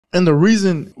And the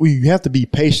reason we have to be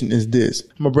patient is this.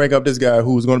 I'm going to bring up this guy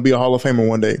who's going to be a Hall of Famer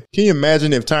one day. Can you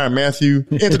imagine if TYRANN Mathieu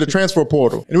entered the transfer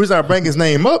portal? And the reason I bring his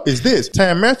name up is this.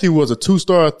 TYRANN Mathieu was a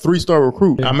 2-star, 3-star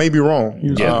recruit. Yeah. I may be wrong.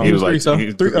 He was like a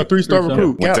 3-star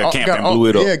recruit. Went to camp and blew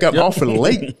it up. Yeah, got offered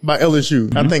late by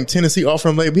LSU. I think Tennessee offered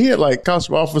him late. But he had like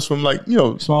scholarship offers from like,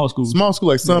 small schools,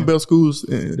 like Sunbelt schools.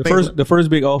 The first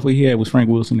big offer he had was Frank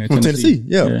Wilson at Tennessee.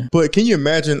 Yeah. But can you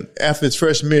imagine after his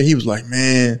freshman year, he was like,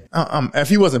 man, if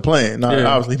he wasn't playing,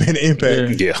 obviously made an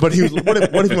impact. Yeah. But he was, what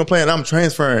if he was playing? I'm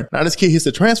transferring. Now this kid hits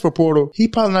the transfer portal. He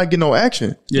probably not getting no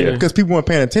action. Yeah. Because people weren't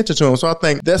paying attention to him. So I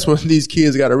think that's what these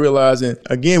kids got to realize. And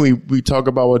again, we talk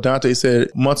about what Dante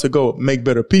said months ago, make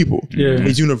better people. Yeah.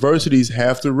 These universities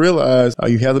have to realize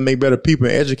you have to make better people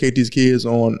and educate these kids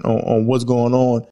on what's going on